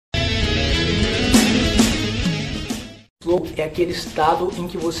flow é aquele estado em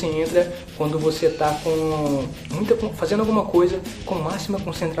que você entra quando você está fazendo alguma coisa com máxima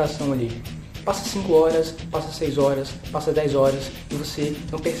concentração ali. Passa 5 horas, passa 6 horas, passa 10 horas e você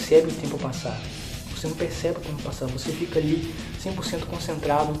não percebe o tempo passar. Você não percebe o tempo passar, você fica ali 100%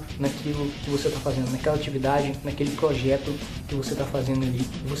 concentrado naquilo que você está fazendo, naquela atividade, naquele projeto que você está fazendo ali,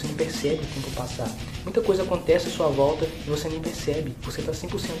 e você não percebe o tempo passar. Muita coisa acontece à sua volta e você nem percebe, você está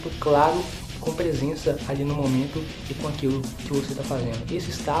 100% claro, com presença ali no momento e com aquilo que você está fazendo. Esse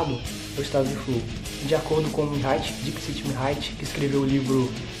estado é o estado de flow. De acordo com o Dixit Mihaly, que escreveu o livro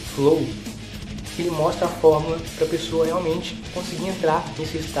Flow, ele mostra a fórmula para a pessoa realmente conseguir entrar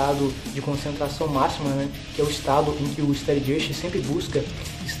nesse estado de concentração máxima, né? Que é o estado em que o strategist sempre busca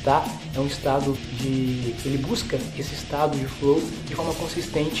estar. É um estado ele busca esse estado de flow de forma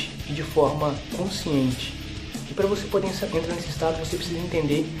consistente e de forma consciente. E para você poder entrar nesse estado, você precisa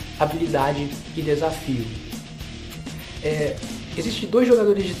entender habilidade e desafio. Existem 2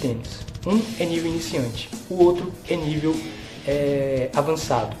 jogadores de tênis. Um é nível iniciante, o outro é nível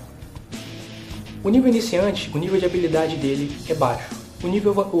avançado. O nível iniciante, o nível de habilidade dele é baixo.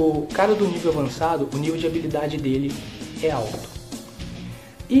 O cara do nível avançado, o nível de habilidade dele é alto.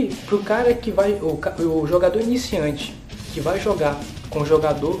 E pro cara que o jogador iniciante que vai jogar com o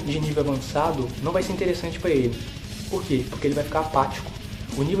jogador de nível avançado, não vai ser interessante para ele. Por quê? Porque ele vai ficar apático.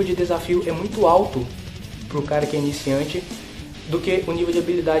 O nível de desafio é muito alto pro cara que é iniciante do que o nível de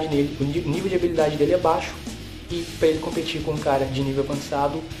habilidade dele. O nível de habilidade dele é baixo. E para ele competir com um cara de nível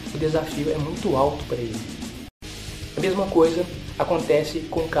avançado, o desafio é muito alto para ele. A mesma coisa acontece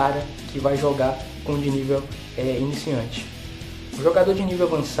com o cara que vai jogar com de nível iniciante. O jogador de nível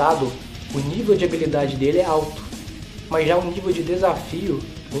avançado, o nível de habilidade dele é alto, mas já o nível de desafio,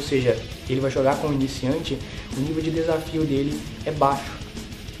 ou seja, ele vai jogar com o iniciante, o nível de desafio dele é baixo.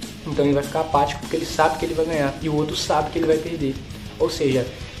 Então ele vai ficar apático porque ele sabe que ele vai ganhar e o outro sabe que ele vai perder. Ou seja,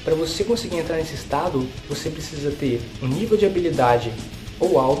 para você conseguir entrar nesse estado, você precisa ter um nível de habilidade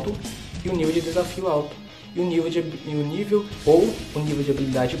ou alto e um nível de desafio alto. E o nível de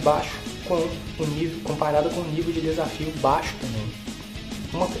habilidade baixo comparado com o nível de desafio baixo também.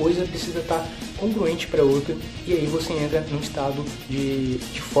 Uma coisa precisa estar congruente para a outra e aí você entra num estado de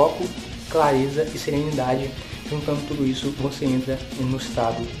foco, clareza e serenidade. Juntando tudo isso, você entra no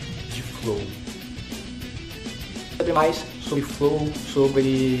estado de flow. Saber mais sobre flow,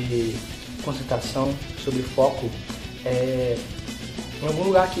 sobre concentração, sobre foco, em algum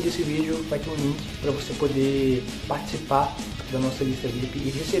lugar aqui desse vídeo vai ter um link para você poder participar da nossa lista VIP e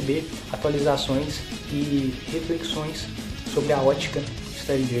receber atualizações e reflexões sobre a ótica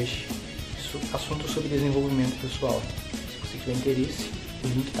strategist, assunto sobre desenvolvimento pessoal. Se você tiver interesse, o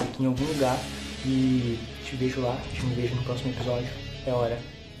link está aqui em algum lugar e te vejo lá, me vejo no próximo episódio. É hora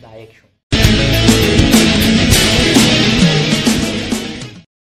da action.